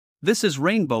This is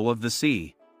Rainbow of the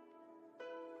Sea.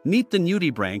 Meet the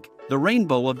nudibranch, the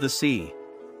rainbow of the sea.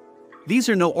 These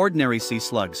are no ordinary sea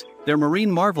slugs, they're marine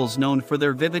marvels known for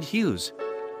their vivid hues.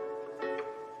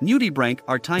 Nudibranch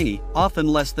are tiny, often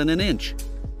less than an inch.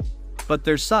 But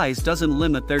their size doesn't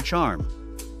limit their charm.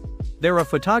 They're a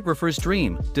photographer's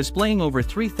dream, displaying over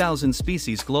 3,000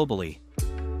 species globally.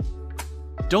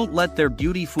 Don't let their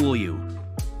beauty fool you.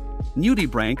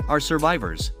 Nudibranch are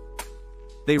survivors.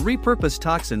 They repurpose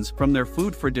toxins from their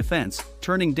food for defense,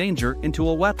 turning danger into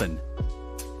a weapon.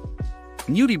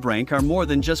 Nudibranch are more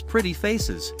than just pretty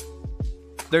faces.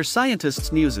 They're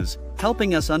scientists' muses,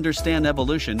 helping us understand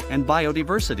evolution and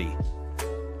biodiversity.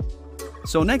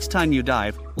 So next time you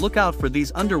dive, look out for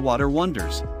these underwater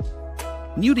wonders.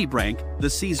 Nudibranch, the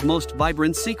sea's most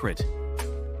vibrant secret.